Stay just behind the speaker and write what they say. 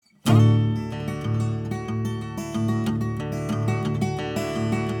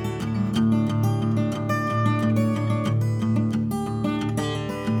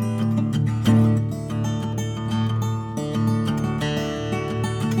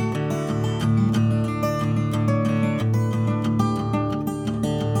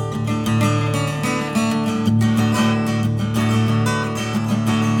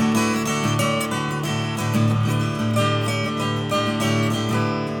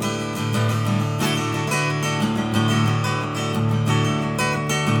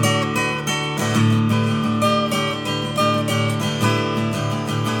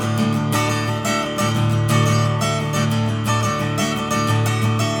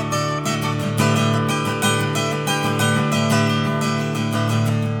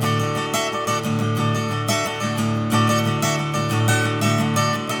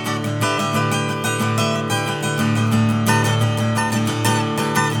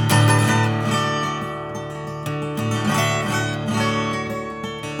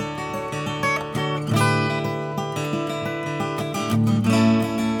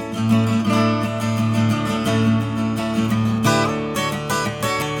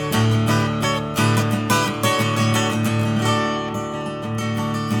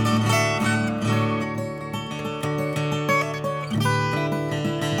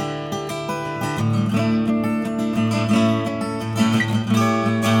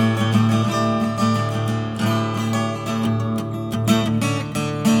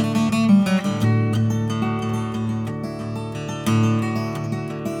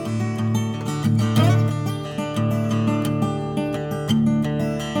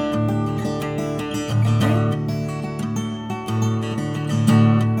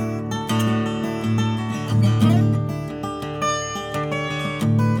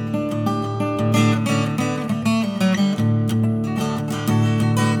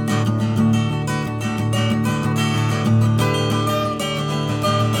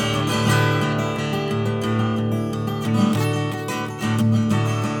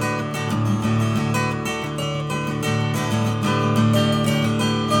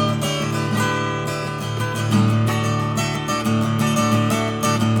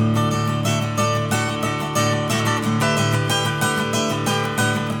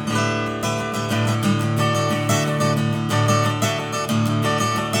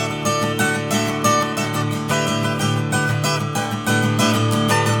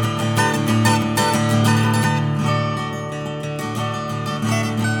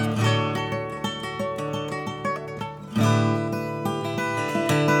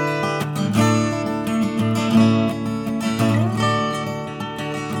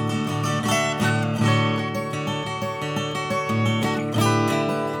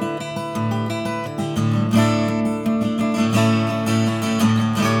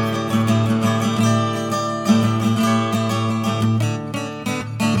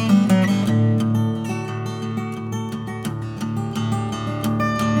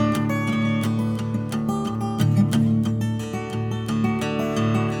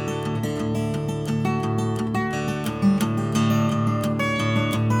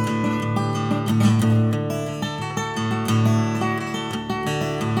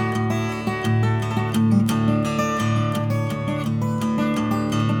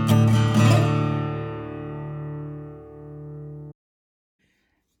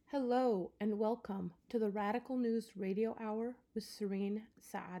Hello and welcome to the Radical News Radio Hour with Serene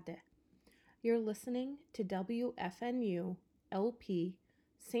Saadeh. You're listening to WFNU LP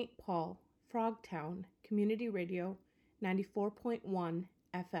St. Paul Frogtown Community Radio 94.1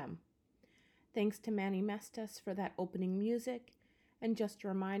 FM. Thanks to Manny Mestas for that opening music, and just a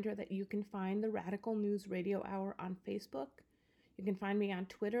reminder that you can find the Radical News Radio Hour on Facebook. You can find me on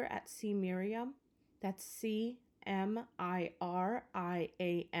Twitter at CMiriam. That's CMIRIAM.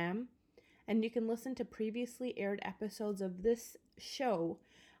 And you can listen to previously aired episodes of this show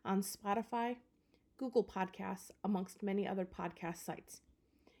on Spotify, Google Podcasts, amongst many other podcast sites.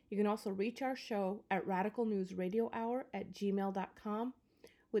 You can also reach our show at radicalnewsradiohour@gmail.com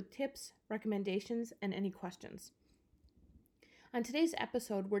with tips, recommendations, and any questions. On today's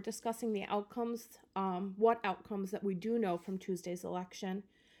episode, we're discussing the outcomes, what outcomes that we do know from Tuesday's election,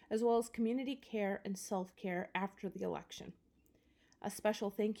 as well as community care and self-care after the election. A special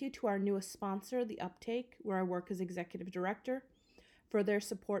thank you to our newest sponsor, The Uptake, where I work as executive director, for their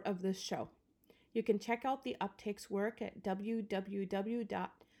support of this show. You can check out The Uptake's work at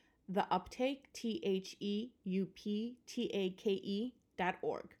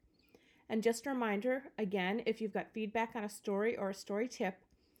www.theuptake.org. And just a reminder, again, if you've got feedback on a story or a story tip,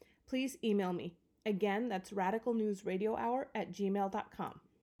 please email me. Again, that's radicalnewsradiohour@gmail.com.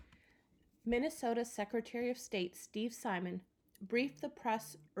 Minnesota Secretary of State Steve Simon briefed the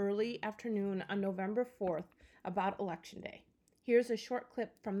press early afternoon on November 4th about Election Day. Here's a short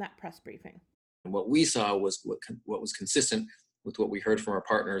clip from that press briefing. What we saw was what was consistent with what we heard from our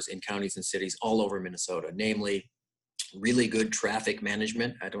partners in counties and cities all over Minnesota, namely really good traffic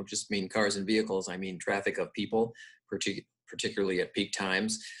management. I don't just mean cars and vehicles, I mean traffic of people, particularly at peak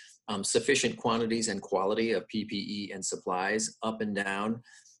times. Sufficient quantities and quality of PPE and supplies up and down.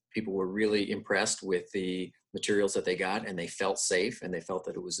 People were really impressed with the materials that they got, and they felt safe, and they felt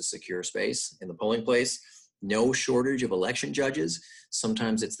that it was a secure space in the polling place. No shortage of election judges.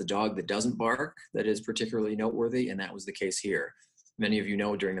 Sometimes it's the dog that doesn't bark that is particularly noteworthy, and that was the case here. Many of you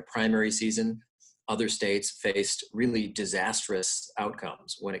know during the primary season, other states faced really disastrous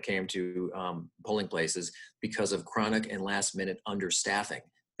outcomes when it came to polling places because of chronic and last-minute understaffing.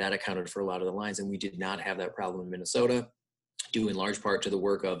 That accounted for a lot of the lines, and we did not have that problem in Minnesota, due in large part to the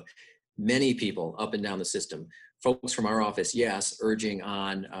work of many people up and down the system. Folks from our office, yes, urging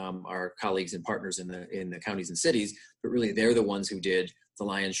on our colleagues and partners in the counties and cities, but really they're the ones who did the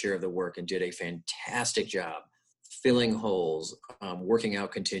lion's share of the work and did a fantastic job filling holes, working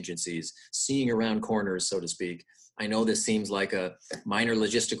out contingencies, seeing around corners, so to speak. I know this seems like a minor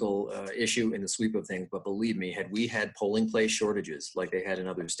logistical issue in the sweep of things, but believe me, had we had polling place shortages like they had in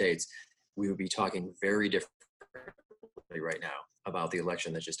other states, we would be talking very differently right now about the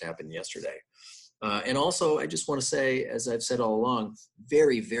election that just happened yesterday. And also, I just want to say, as I've said all along,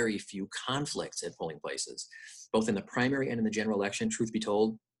 very, very few conflicts at polling places, both in the primary and in the general election. Truth be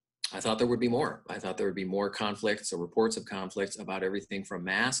told, I thought there would be more. I thought there would be more conflicts or reports of conflicts about everything from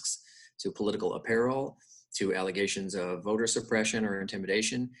masks to political apparel to allegations of voter suppression or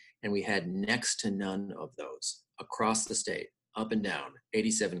intimidation. And we had next to none of those across the state, up and down,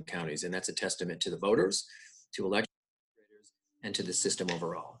 87 counties. And that's a testament to the voters, to election administrators, and to the system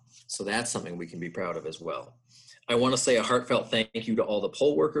overall. So that's something we can be proud of as well. I want to say a heartfelt thank you to all the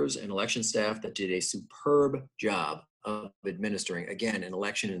poll workers and election staff that did a superb job of administering, again, an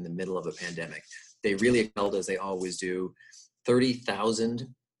election in the middle of a pandemic. They really excelled, as they always do.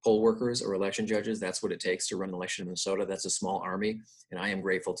 30,000 poll workers or election judges, that's what it takes to run an election in Minnesota. That's a small army, and I am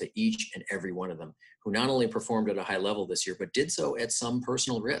grateful to each and every one of them who not only performed at a high level this year, but did so at some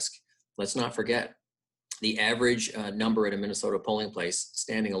personal risk. Let's not forget, the average number at a Minnesota polling place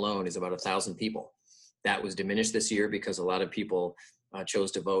standing alone is about 1,000 people. That was diminished this year because a lot of people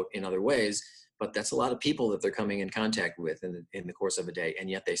chose to vote in other ways, but that's a lot of people that they're coming in contact with in the course of a day, and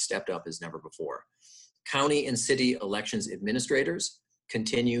yet they stepped up as never before. County and city elections administrators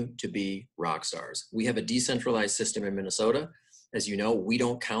continue to be rock stars. We have a decentralized system in Minnesota. As you know, we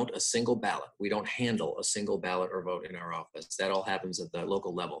don't count a single ballot. We don't handle a single ballot or vote in our office. That all happens at the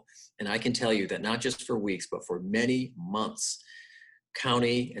local level. And I can tell you that not just for weeks, but for many months,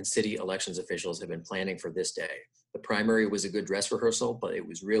 county and city elections officials have been planning for this day. The primary was a good dress rehearsal, but it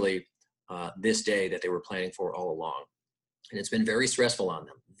was really this day that they were planning for all along. And it's been very stressful on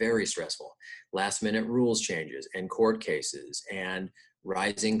them, very stressful. Last minute rules changes and court cases and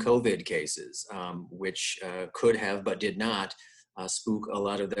rising COVID cases, which could have but did not spook a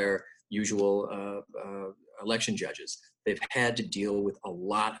lot of their usual election judges. They've had to deal with a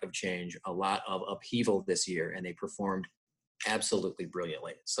lot of change, a lot of upheaval this year, and they performed absolutely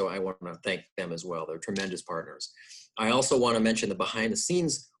brilliantly. So I want to thank them as well. They're tremendous partners. I also want to mention the behind the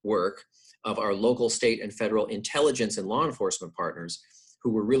scenes work of our local, state, and federal intelligence and law enforcement partners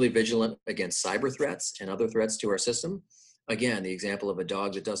who were really vigilant against cyber threats and other threats to our system. Again, the example of a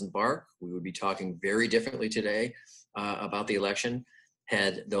dog that doesn't bark, we would be talking very differently today about the election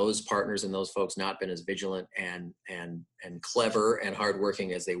had those partners and those folks not been as vigilant and clever and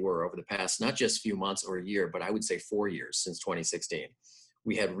hardworking as they were over the past, not just few months or a year, but I would say 4 years since 2016.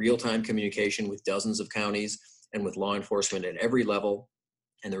 We had real-time communication with dozens of counties and with law enforcement at every level.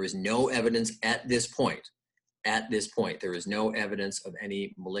 And there is no evidence at this point, there is no evidence of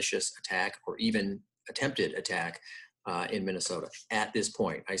any malicious attack or even attempted attack in Minnesota at this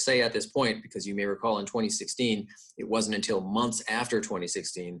point. I say at this point because you may recall in 2016, it wasn't until months after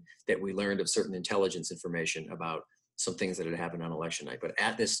 2016 that we learned of certain intelligence information about some things that had happened on election night. But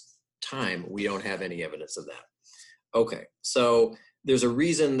at this time, we don't have any evidence of that. Okay, so there's a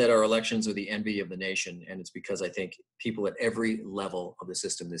reason that our elections are the envy of the nation, and it's because I think people at every level of the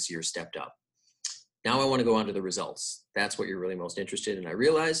system this year stepped up. Now I want to go on to the results. That's what you're really most interested in, I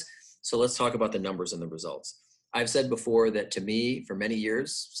realize. So let's talk about the numbers and the results. I've said before that to me, for many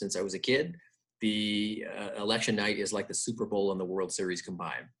years, since I was a kid, the election night is like the Super Bowl and the World Series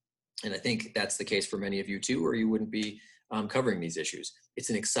combined. And I think that's the case for many of you too, or you wouldn't be covering these issues. It's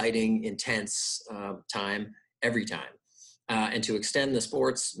an exciting, intense time every time. And to extend the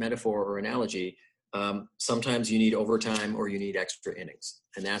sports metaphor or analogy, sometimes you need overtime or you need extra innings.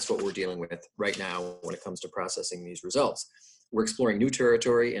 And that's what we're dealing with right now when it comes to processing these results. We're exploring new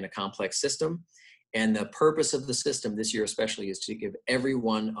territory in a complex system. And the purpose of the system this year especially is to give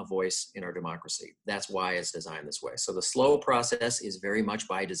everyone a voice in our democracy. That's why it's designed this way. So the slow process is very much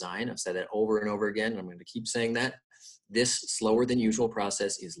by design. I've said that over and over again, and I'm going to keep saying that. This slower than usual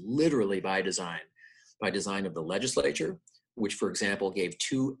process is literally by design of the legislature, which, for example, gave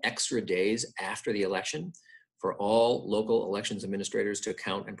 2 extra days after the election for all local elections administrators to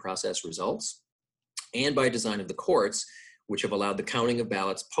count and process results, and by design of the courts, which have allowed the counting of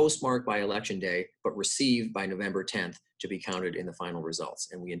ballots postmarked by election day, but received by November 10th to be counted in the final results.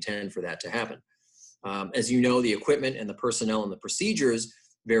 And we intend for that to happen. As you know, the equipment and the personnel and the procedures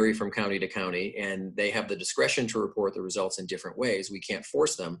vary from county to county, and they have the discretion to report the results in different ways. We can't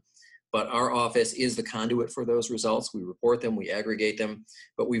force them, but our office is the conduit for those results. We report them, we aggregate them,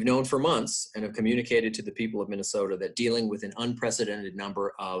 but we've known for months and have communicated to the people of Minnesota that dealing with an unprecedented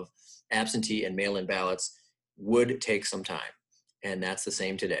number of absentee and mail-in ballots would take some time. And that's the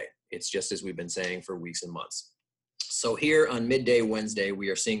same today. It's just as we've been saying for weeks and months. So here on midday Wednesday, we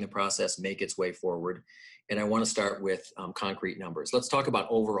are seeing the process make its way forward. And I want to start with concrete numbers. Let's talk about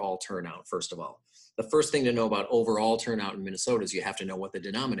overall turnout, first of all. The first thing to know about overall turnout in Minnesota is you have to know what the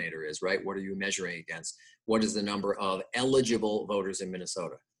denominator is, right? What are you measuring against? What is the number of eligible voters in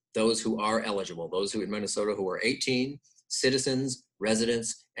Minnesota? Those who are eligible, those who in Minnesota who are 18, citizens,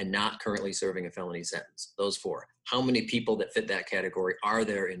 residents, and not currently serving a felony sentence. Those 4. How many people that fit that category are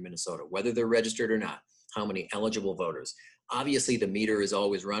there in Minnesota, whether they're registered or not? How many eligible voters? Obviously, the meter is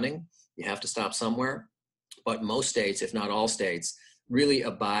always running. You have to stop somewhere. But most states, if not all states, really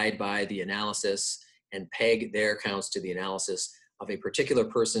abide by the analysis and peg their counts to the analysis of a particular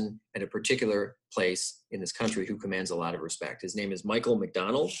person at a particular place in this country who commands a lot of respect. His name is Michael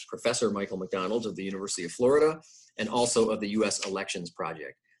McDonald, Professor Michael McDonald of the University of Florida, and also of the U.S. Elections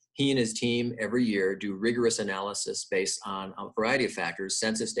Project. He and his team every year do rigorous analysis based on a variety of factors,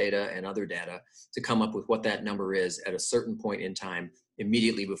 census data and other data, to come up with what that number is at a certain point in time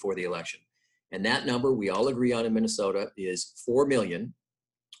immediately before the election. And that number we all agree on in Minnesota is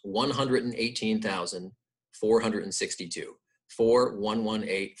 4,118,462.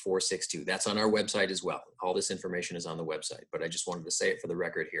 4,118,462. That's on our website as well. All this information is on the website, but I just wanted to say it for the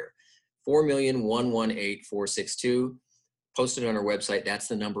record here. 4,118,462 posted on our website. That's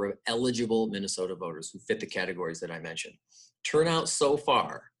the number of eligible Minnesota voters who fit the categories that I mentioned. Turnout so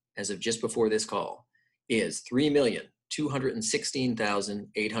far, as of just before this call, is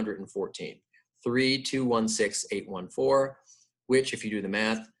 3,216,814. 3,216,814, which, if you do the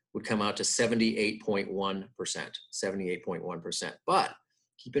math, would come out to 78.1%, 78.1%. But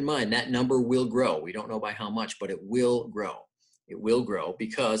keep in mind, that number will grow. We don't know by how much, but it will grow. It will grow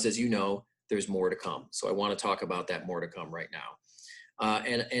because, as you know, there's more to come. So I want to talk about that more to come right now.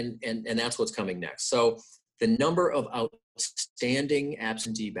 And that's what's coming next. So the number of outstanding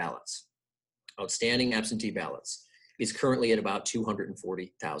absentee ballots is currently at about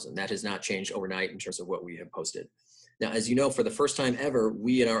 240,000. That has not changed overnight in terms of what we have posted. Now, as you know, for the first time ever,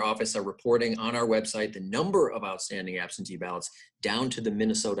 we in our office are reporting on our website the number of outstanding absentee ballots down to the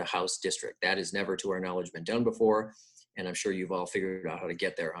Minnesota House District. That has never, to our knowledge, been done before. and I'm sure you've all figured out how to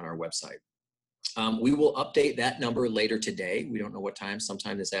get there on our website. We will update that number later today. We don't know what time,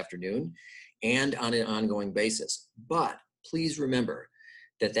 sometime this afternoon, and on an ongoing basis. But please remember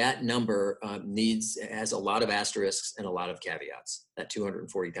that that number has a lot of asterisks and a lot of caveats, that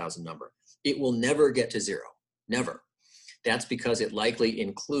 240,000 number. It will never get to zero, never. That's because it likely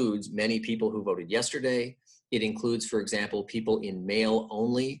includes many people who voted yesterday. It includes, for example, people in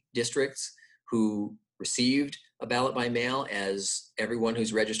mail-only districts who received a ballot by mail, as everyone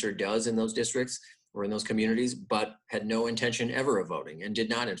who's registered does in those districts or in those communities, but had no intention ever of voting and did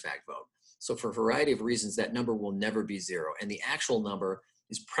not in fact vote. So for a variety of reasons, that number will never be zero. And the actual number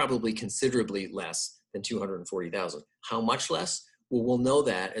is probably considerably less than 240,000. How much less? Well, we'll know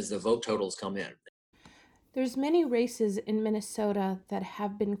that as the vote totals come in. There's many races in Minnesota that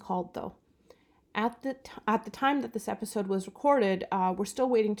have been called, though. At the time that this episode was recorded, we're still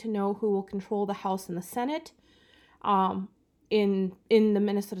waiting to know who will control the House and the Senate in the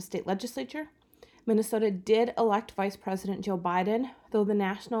Minnesota State Legislature. Minnesota did elect Vice President Joe Biden, though the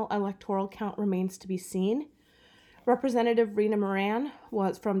national electoral count remains to be seen. Representative Rena Moran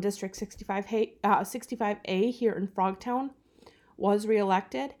was from District 65A here in Frogtown, was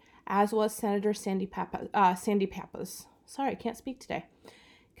reelected, as was Senator Sandy Pappas. Sorry, I can't speak today.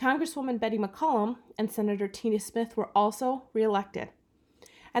 Congresswoman Betty McCollum and Senator Tina Smith were also reelected.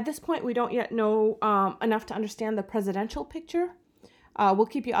 At this point, we don't yet know enough to understand the presidential picture. We'll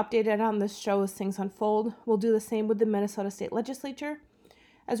keep you updated on this show as things unfold. We'll do the same with the Minnesota State Legislature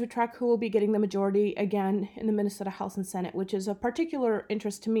as we track who will be getting the majority again in the Minnesota House and Senate, which is of particular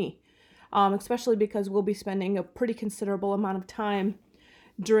interest to me, especially because we'll be spending a pretty considerable amount of time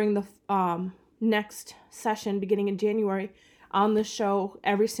during the next session beginning in January on the show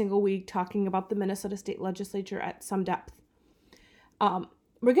every single week talking about the Minnesota State Legislature at some depth.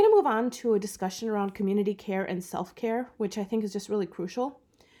 We're going to move on to a discussion around community care and self-care, which I think is just really crucial.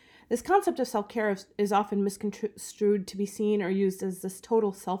 This concept of self-care is often misconstrued to be seen or used as this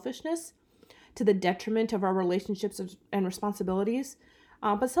total selfishness to the detriment of our relationships and responsibilities.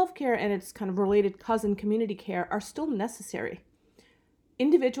 But self-care and its kind of related cousin, community care, are still necessary.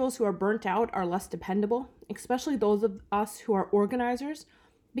 Individuals who are burnt out are less dependable, especially those of us who are organizers,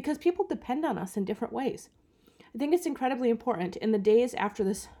 because people depend on us in different ways. I think it's incredibly important in the days after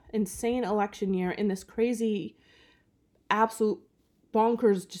this insane election year, in this crazy, absolute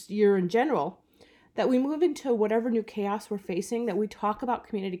bonkers just year in general, that we move into whatever new chaos we're facing, that we talk about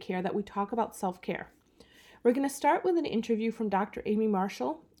community care, that we talk about self-care. We're going to start with an interview from Dr. Amy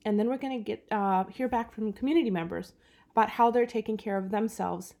Marshall, and then we're going to hear back from community members about how they're taking care of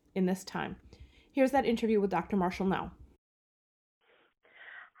themselves in this time. Here's that interview with Dr. Marshall now.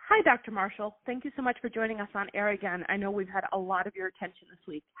 Hi, Dr. Marshall. Thank you so much for joining us on air again. I know we've had a lot of your attention this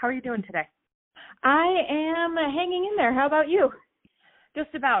week. How are you doing today? I am hanging in there. How about you?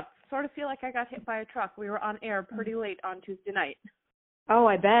 Just about. Sort of feel like I got hit by a truck. We were on air pretty late on Tuesday night. Oh,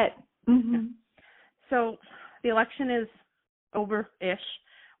 I bet. Mm-hmm. Yeah. So the election is over-ish.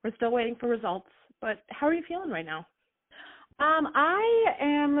 We're still waiting for results. But how are you feeling right now? I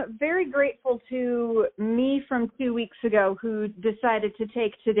am very grateful to me from 2 weeks ago who decided to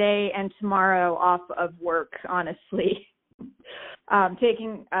take today and tomorrow off of work, honestly.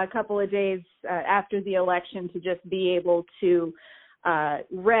 Taking a couple of days after the election to just be able to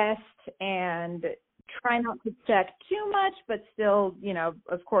rest and try not to check too much, but still,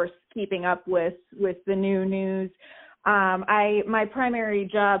 of course, keeping up with the new news. My primary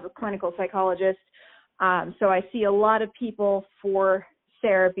job, a clinical psychologist, so I see a lot of people for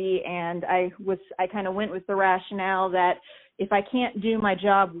therapy, and I kind of went with the rationale that if I can't do my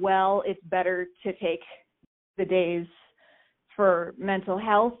job well, it's better to take the days for mental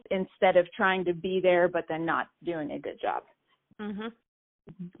health instead of trying to be there but then not doing a good job. Mm-hmm.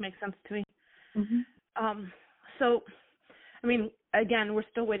 Makes sense to me. Mm-hmm. So, I mean, again, we're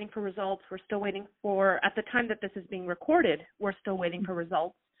still waiting for results. We're still waiting for, at the time that this is being recorded, we're still waiting for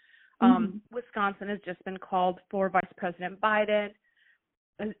results. Wisconsin has just been called for Vice President Biden.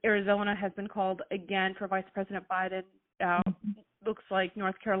 Arizona has been called again for Vice President Biden. Looks like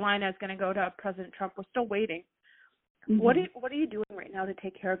North Carolina is going to go to President Trump. We're still waiting. Mm-hmm. What are you doing right now to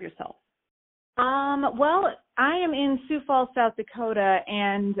take care of yourself? Well, I am in Sioux Falls, South Dakota,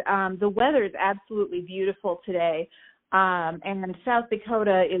 and the weather is absolutely beautiful today. And South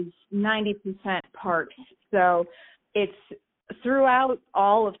Dakota is 90% parked, so it's throughout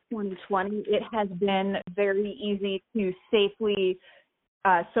all of 2020, it has been very easy to safely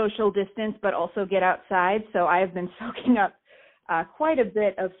social distance, but also get outside. So I have been soaking up quite a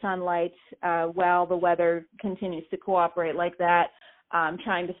bit of sunlight while the weather continues to cooperate like that,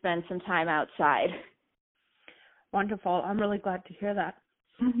 trying to spend some time outside. Wonderful. I'm really glad to hear that.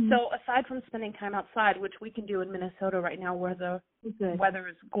 Mm-hmm. So aside from spending time outside, which we can do in Minnesota right now where the weather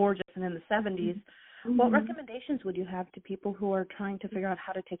is gorgeous and in the 70s, Mm-hmm. what recommendations would you have to people who are trying to figure out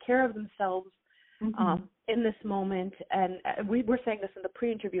how to take care of themselves in this moment? And we were saying this in the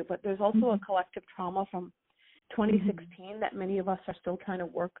pre-interview, but there's also a collective trauma from 2016 that many of us are still trying to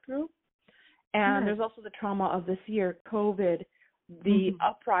work through. And there's also the trauma of this year, COVID, the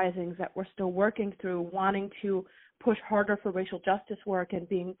uprisings that we're still working through, wanting to push harder for racial justice work and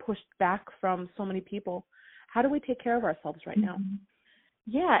being pushed back from so many people. How do we take care of ourselves right now?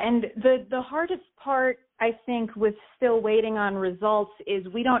 Yeah, and the hardest part, I think, with still waiting on results is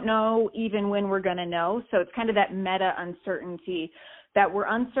we don't know even when we're going to know. So it's kind of that meta uncertainty that we're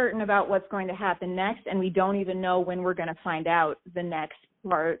uncertain about what's going to happen next, and we don't even know when we're going to find out the next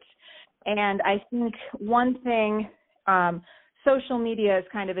part. And I think one thing, social media is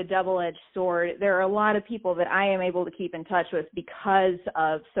kind of a double-edged sword. There are a lot of people that I am able to keep in touch with because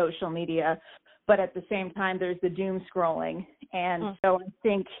of social media, but at the same time, there's the doom scrolling. And so I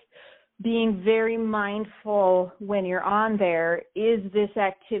think being very mindful when you're on there, is this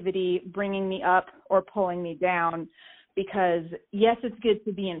activity bringing me up or pulling me down? Because yes, it's good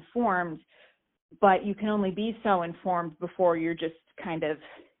to be informed, but you can only be so informed before you're just kind of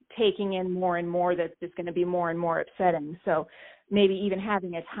taking in more and more that's just going to be more and more upsetting. So maybe even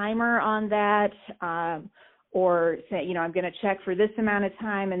having a timer on that, or say, I'm going to check for this amount of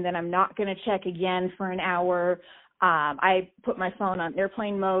time and then I'm not going to check again for an hour. I put my phone on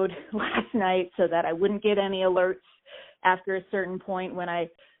airplane mode last night so that I wouldn't get any alerts after a certain point when I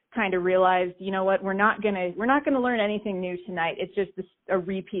kind of realized, we're not going to learn anything new tonight. It's just a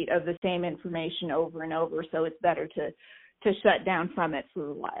repeat of the same information over and over. So it's better to shut down from it for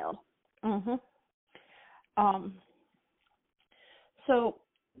a while. So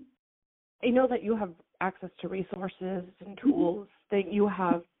I know that you have access to resources and tools that you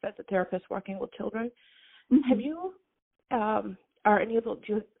have as a therapist working with children. Have you, do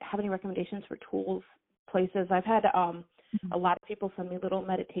you have any recommendations for tools, places? I've had a lot of people send me little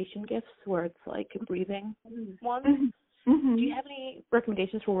meditation gifts where it's like a breathing one. Do you have any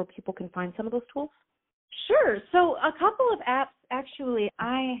recommendations for where people can find some of those tools? Sure. So a couple of apps, actually,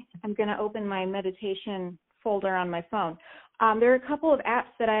 I am going to open my meditation folder on my phone. There are a couple of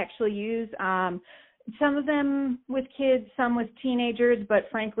apps that I actually use, some of them with kids, some with teenagers, but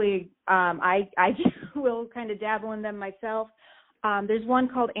frankly, I will kind of dabble in them myself. There's one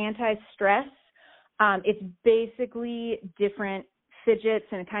called Anti-Stress. It's basically different fidgets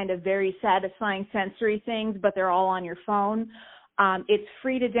and kind of very satisfying sensory things, but they're all on your phone. It's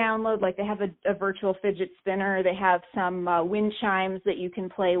free to download. Like they have a virtual fidget spinner. They have some wind chimes that you can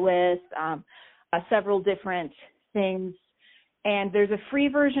play with, several different things. And there's a free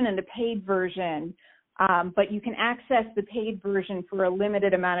version and a paid version, but you can access the paid version for a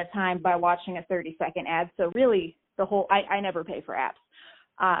limited amount of time by watching a 30-second ad. So really, I never pay for apps.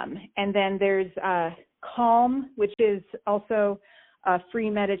 And then there's Calm, which is also a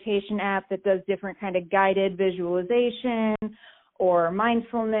free meditation app that does different kind of guided visualization or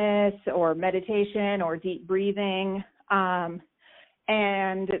mindfulness or meditation or deep breathing. And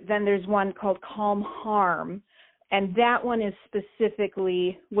then there's one called Calm Harm. And that one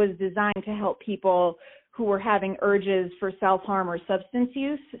was designed to help people who were having urges for self-harm or substance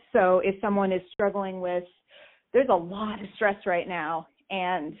use. So if someone is struggling there's a lot of stress right now,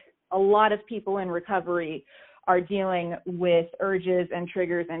 and a lot of people in recovery are dealing with urges and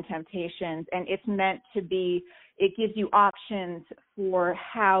triggers and temptations. And it's meant to be, it gives you options for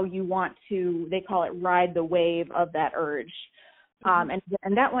how you want to, they call it ride the wave of that urge. And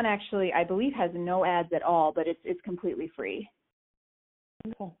that one actually, I believe, has no ads at all, but it's completely free.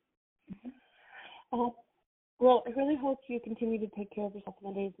 Wonderful. Well, I really hope you continue to take care of yourself in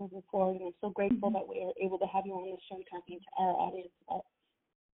the days moving forward, and I'm so grateful that we are able to have you on this show talking to our audience about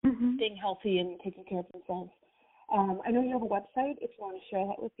staying healthy and taking care of themselves. I know you have a website. If you want to share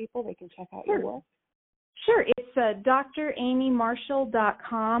that with people, they can check out your work. Sure. It's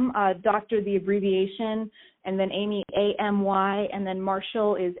DrAmyMarshall.com, doctor the abbreviation, and then Amy, A-M-Y, and then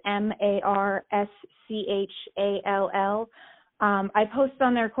Marshall is M-A-R-S-C-H-A-L-L. I post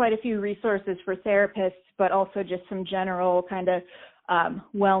on there quite a few resources for therapists, but also just some general kind of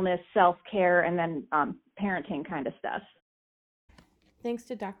wellness, self-care, and then parenting kind of stuff. Thanks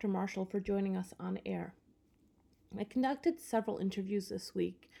to Dr. Marshall for joining us on air. I conducted several interviews this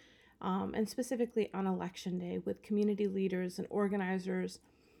week, and specifically on Election Day with community leaders and organizers,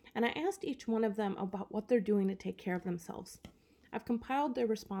 and I asked each one of them about what they're doing to take care of themselves. I've compiled their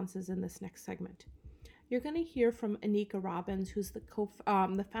responses in this next segment. You're going to hear from Anika Robbins, who's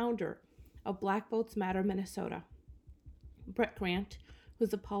the founder of Black Votes Matter Minnesota. Brett Grant, who's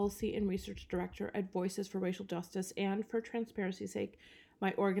the Policy and Research Director at Voices for Racial Justice, and for transparency's sake,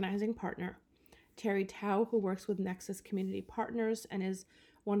 my organizing partner. Terry Tao, who works with Nexus Community Partners and is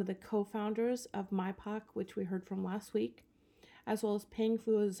one of the co-founders of MyPOC, which we heard from last week, as well as Peng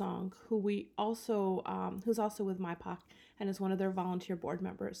Fu Zong, who's also with MyPOC and is one of their volunteer board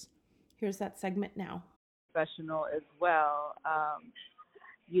members. Here's that segment now. Professional as well.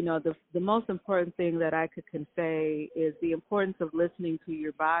 The most important thing that I could convey is the importance of listening to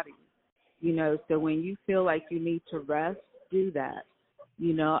your body. So when you feel like you need to rest, do that.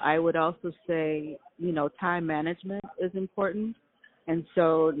 I would also say, time management is important. And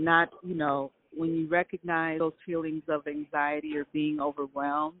so when you recognize those feelings of anxiety or being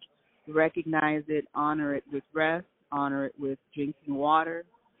overwhelmed, recognize it, honor it with rest, honor it with drinking water,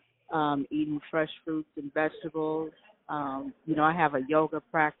 eating fresh fruits and vegetables. I have a yoga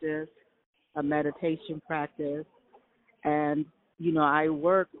practice, a meditation practice, and, I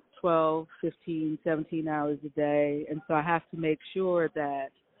work 12, 15, 17 hours a day, and so I have to make sure that,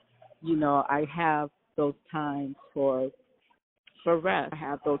 I have those times for rest. I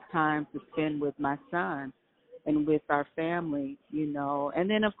have those times to spend with my son and with our family, and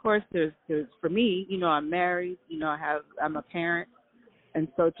then of course there's for me, I'm married, I'm a parent. And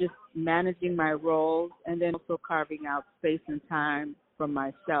so just managing my roles and then also carving out space and time for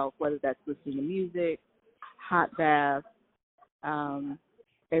myself, whether that's listening to music, hot baths, and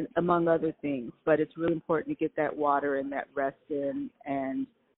among other things. But it's really important to get that water and that rest in and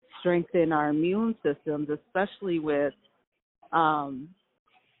strengthen our immune systems, especially with,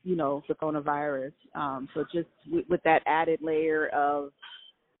 the coronavirus. So just with that added layer of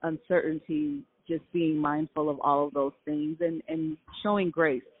uncertainty, just being mindful of all of those things and showing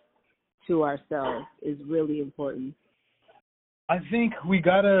grace to ourselves is really important. I think we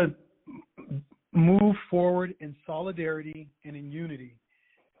got to move forward in solidarity and in unity.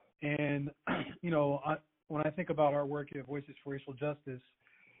 And, when I think about our work at Voices for Racial Justice,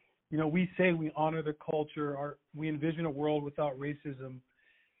 we say we honor the culture. We envision a world without racism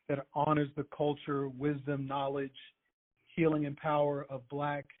that honors the culture, wisdom, knowledge, healing, and power of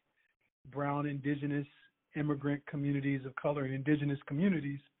Black, brown, indigenous, immigrant communities of color and indigenous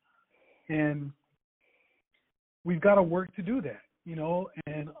communities. And we've got to work to do that,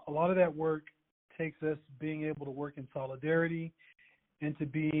 and a lot of that work takes us being able to work in solidarity and to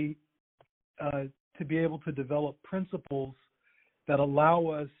be able to develop principles that allow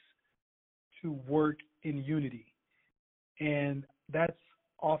us to work in unity. And that's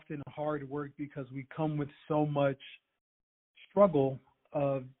often hard work because we come with so much struggle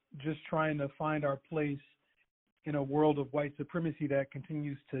of just trying to find our place in a world of white supremacy that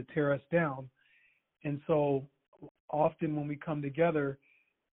continues to tear us down. And so often when we come together,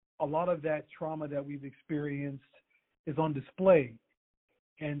 a lot of that trauma that we've experienced is on display.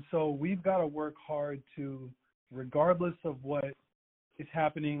 And so we've got to work hard to, regardless of what is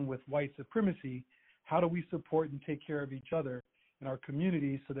happening with white supremacy, how do we support and take care of each other in our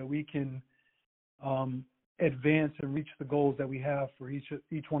communities so that we can advance and reach the goals that we have for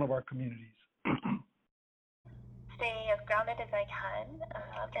each one of our communities. Stay as grounded as I can,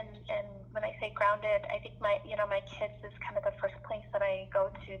 and when I say grounded, I think my kids is kind of the first place that I go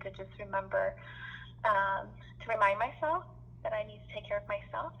to just remember, to remind myself that I need to take care of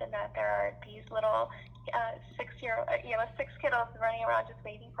myself, and that there are these little 6 kiddos running around just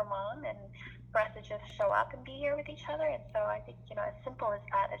waiting for mom and for us to just show up and be here with each other. And so I think as simple as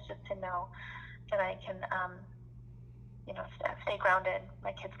that is just to know that I can, stay grounded.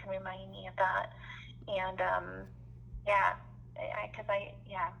 My kids can remind me of that. And,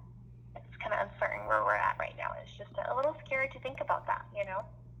 it's kind of uncertain where we're at right now. It's just a little scary to think about that,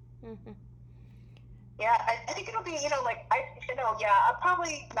 Mm-hmm. Yeah, I think it'll be, I'm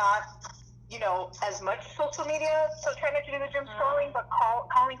probably not, as much social media, so trying not to do the doom scrolling, but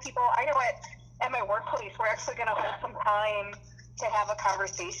calling people. I know at my workplace, we're actually going to hold some time to have a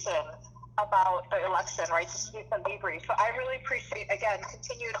conversation about the election, right? Just do some debrief. So I really appreciate, again,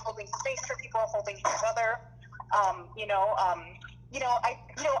 continued holding space for people, holding each other.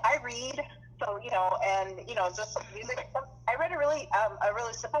 I read, so just some music. I read a really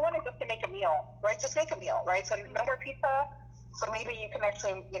simple one, is just to make a meal, right? Just make a meal, right? So no more pizza. So maybe you can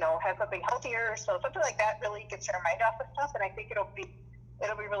actually, have something healthier. So something like that really gets your mind off of stuff, and I think it'll be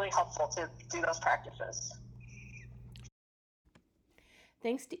really helpful to do those practices.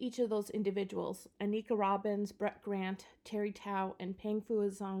 Thanks to each of those individuals, Anika Robbins, Brett Grant, Terry Tao, and Peng Fu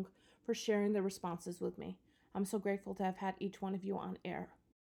Zong, for sharing their responses with me. I'm so grateful to have had each one of you on air.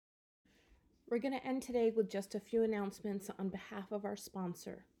 We're going to end today with just a few announcements on behalf of our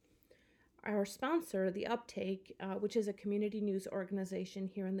sponsor. Our sponsor, The Uptake, which is a community news organization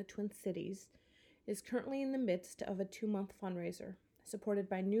here in the Twin Cities, is currently in the midst of a 2-month fundraiser supported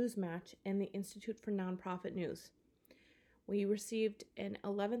by Newsmatch and the Institute for Nonprofit News. We received an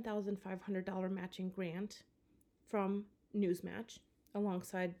 $11,500 matching grant from Newsmatch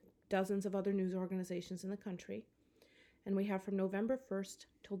alongside dozens of other news organizations in the country, and we have from November 1st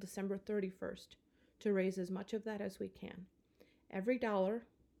till December 31st to raise as much of that as we can. Every dollar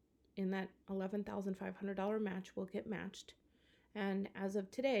in that $11,500 match will get matched, and as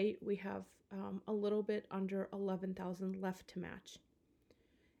of today, we have a little bit under $11,000 left to match.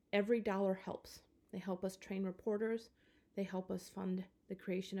 Every dollar helps. They help us train reporters. They help us fund the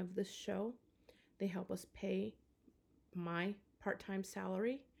creation of this show. They help us pay my part-time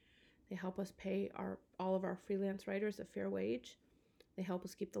salary. They help us pay all of our freelance writers a fair wage. They help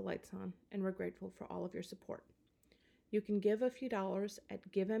us keep the lights on, and we're grateful for all of your support. You can give a few dollars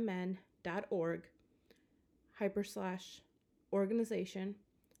at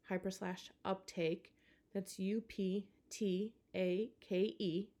givemn.org/organization/uptake. That's UPTAKE.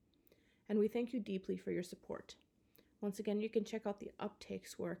 And we thank you deeply for your support. Once again, you can check out the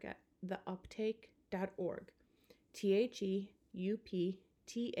Uptake's work at theuptake.org. THEUPTAKE.org.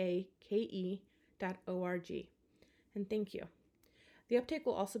 And thank you. The Uptake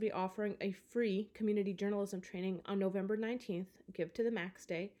will also be offering a free community journalism training on November 19th, Give to the Max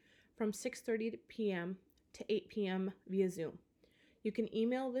Day, from 6:30 p.m. to 8 p.m. via Zoom. You can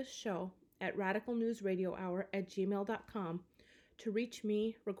email this show at radicalnewsradiohour@gmail.com to reach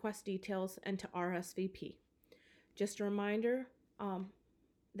me, request details, and to RSVP. Just a reminder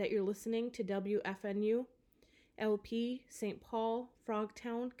that you're listening to WFNU LP St. Paul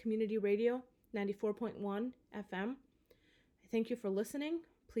Frogtown Community Radio 94.1 FM. Thank you for listening.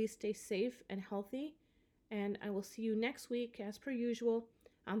 Please stay safe and healthy, and I will see you next week as per usual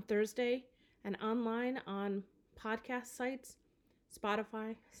on Thursday and online on podcast sites,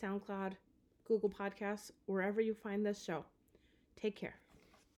 Spotify, SoundCloud, Google Podcasts, wherever you find this show. Take care.